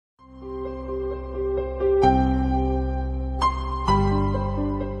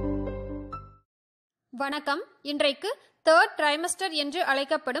வணக்கம். இன்றைக்கு third trimester என்று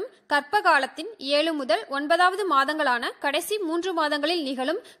அழைக்கப்படும் கர்ப்ப காலத்தின் 7 முதல் 9வது மாதங்களான கடைசி 3 மாதங்களில்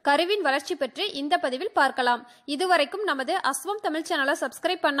நிகழும் கருவின் வளர்ச்சி பற்றி இந்த பதிவில் பார்க்கலாம். இதுவரைக்கும் நமது அஸ்வம் தமிழ் சேனலை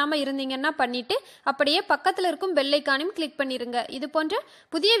சப்ஸ்கிரைப் பண்ணாம இருந்தீங்கன்னா பண்ணிட்டு அப்படியே பக்கத்தில் இருக்கும் பெல் ஐகானையும் கிளிக் பண்ணிருங்க. இது போன்ற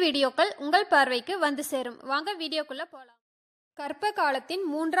புதிய வீடியோக்கள் உங்கள் பார்வைக்கு வந்து சேரும். வாங்க வீடியோக்குள்ள போலாம். கர்ப்ப காலத்தின்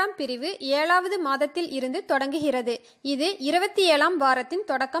 3ஆம் பிரிவு 7வது மாதத்தில் இருந்து தொடங்குகிறது. இது 27ஆம் வாரத்தின்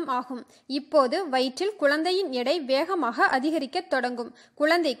தொடக்கம் ஆகும். இப்போது வயிற்றில் குழந்தையின் எடை வேகமாக அதிகரிக்க தொடங்கும்.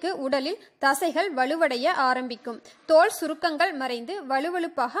 குழந்தைக்கு உடலில் தசைகள் வலுவடைய ஆரம்பிக்கும். தோல் சுருக்கங்கள் மறைந்து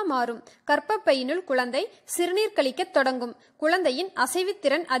வலுவழுப்பாக மாறும். கர்ப்பப்பையினுள் குழந்தை சிறுநீர் கழிக்க தொடங்கும். குழந்தையின்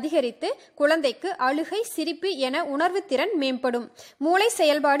அசைவுத்திறன் அதிகரித்து குழந்தைக்கு அழுகை, சிரிப்பு என உணர்வு திறன் மேம்படும். மூளை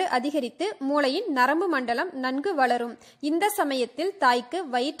செயல்பாடு அதிகரித்து மூளையின் நரம்பு மண்டலம் நன்கு வளரும். இந்த சமயத்தில் தாய்க்கு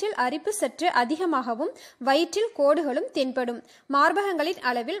வயிற்றில் அரிப்பு சற்று அதிகமாகவும் வயிற்றில் கோடுகளும் தென்படும். மார்பகங்களின்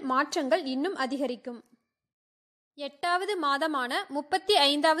அளவில் மாற்றங்கள் இன்னும் அதிகரிக்கும். 8வது மாதமான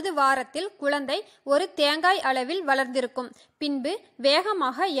 35வது வாரத்தில் குழந்தை ஒரு தேங்காய் அளவில் வளர்ந்திருக்கும். பின்பு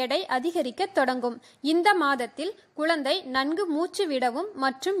வேகமாக எடை அதிகரிக்க தொடங்கும். இந்த மாதத்தில் குழந்தை நன்கு மூச்சு விடவும்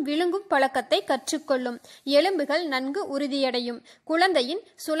மற்றும் விழுங்கும் பழக்கத்தை கற்றுக்கொள்ளும். எலும்புகள் நன்கு உறுதியடையும். குழந்தையின்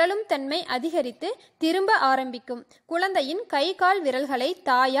சுழலும் தன்மை அதிகரித்து திரும்ப ஆரம்பிக்கும். குழந்தையின் கை கால் விரல்களை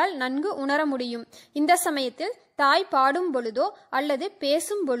தாயால் நன்கு உணர முடியும். இந்த சமயத்தில் தாய் பாடும் பொழுதோ அல்லது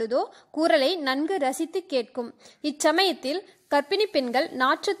பேசும் பொழுதோ குரலை நன்கு ரசித்து கேட்கும். இச்சமயத்தில் கர்ப்பிணி பெண்கள்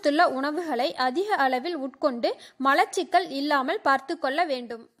நாற்றத்துள்ள உணவுகளை அதிக அளவில் உட்கொண்டு மலச்சிக்கல் இல்லாமல் பார்த்து கொள்ள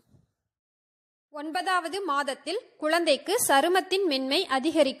வேண்டும். 9வது மாதத்தில் குழந்தைக்கு சருமத்தின் மென்மை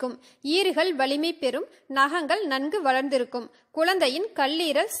அதிகரிக்கும். ஈறுகள் வலிமை பெறும். நகங்கள் நன்கு வளர்ந்திருக்கும். குழந்தையின்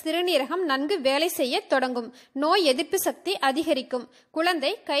கல்லீரல், சிறுநீரகம் நன்கு வேலை செய்ய தொடங்கும். நோய் எதிர்ப்பு சக்தி அதிகரிக்கும்.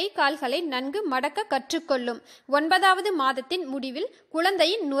 குழந்தை கை கால்களை நன்கு மடக்க கற்றுக்கொள்ளும். 9வது மாதத்தின் முடிவில்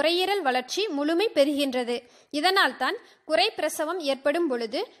குழந்தையின் நுரையீரல் வளர்ச்சி முழுமை பெறுகின்றது. இதனால் தான் குறை பிரசவம் ஏற்படும்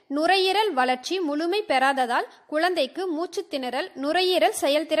பொழுது நுரையீரல் வளர்ச்சி முழுமை பெறாததால் குழந்தைக்கு மூச்சு திணறல், நுரையீரல்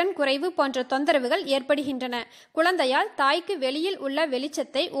செயல்திறன் குறைவு போன்ற தொந்தரவுகள் ஏற்படுகின்றன. குழந்தையால் தாய்க்கு வெளியில் உள்ள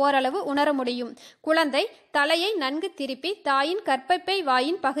வெளிச்சத்தை ஓரளவு உணர முடியும். குழந்தை தலையை நன்கு திருப்பி தாயின் கர்ப்பப்பை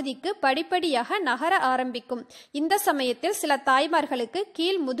வாயின் பகுதிக்கு படிப்படியாக நகர ஆரம்பிக்கும். இந்த சமயத்தில் சில தாய்மார்களுக்கு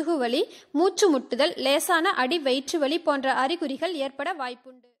கீழ் முதுகுவலி, மூச்சு முட்டுதல், லேசான அடி வயிற்று வலி போன்ற அறிகுறிகள் ஏற்பட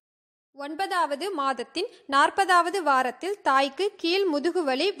வாய்ப்புண்டு. 9வது மாதத்தின் 40வது வாரத்தில் தாய்க்கு கீழ்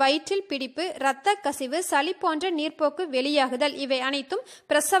முதுகுவலி, வயிற்றில் பிடிப்பு, இரத்த கசிவு, சளி போன்ற நீர்ப்போக்கு வெளியாகுதல் இவை அனைத்தும்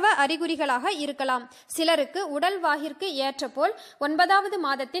பிரசவ அறிகுறிகளாக இருக்கலாம். சிலருக்கு உடல் வாகிற்கு ஏற்றபோல் 9வது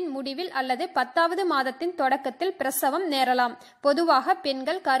மாதத்தின் முடிவில் அல்லது 10வது மாதத்தின் தொடக்கத்தில் பிரசவம் நேரலாம். பொதுவாக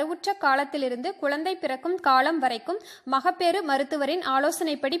பெண்கள் கருவுற்ற காலத்திலிருந்து குழந்தை பிறக்கும் காலம் வரைக்கும் மகப்பேறு மருத்துவரின்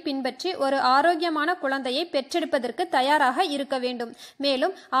ஆலோசனைப்படி பின்பற்றி ஒரு ஆரோக்கியமான குழந்தையை பெற்றெடுப்பதற்கு தயாராக இருக்க வேண்டும்.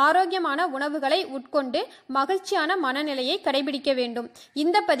 மேலும் ஆரோக்கிய உணவுகளை உட்கொண்டு மகிழ்ச்சியான மனநிலையை கடைபிடிக்க வேண்டும்.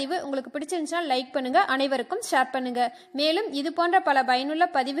 இந்த பதிவு உங்களுக்கு பிடிச்சிருந்துச்சுன்னா லைக் பண்ணுங்க, அனைவருக்கும் ஷேர் பண்ணுங்க. மேலும் இது போன்ற பல பயனுள்ள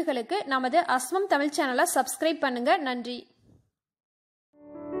பதிவுகளுக்கு நமது அஸ்வம் தமிழ் சேனலை சப்ஸ்கிரைப் பண்ணுங்க. நன்றி.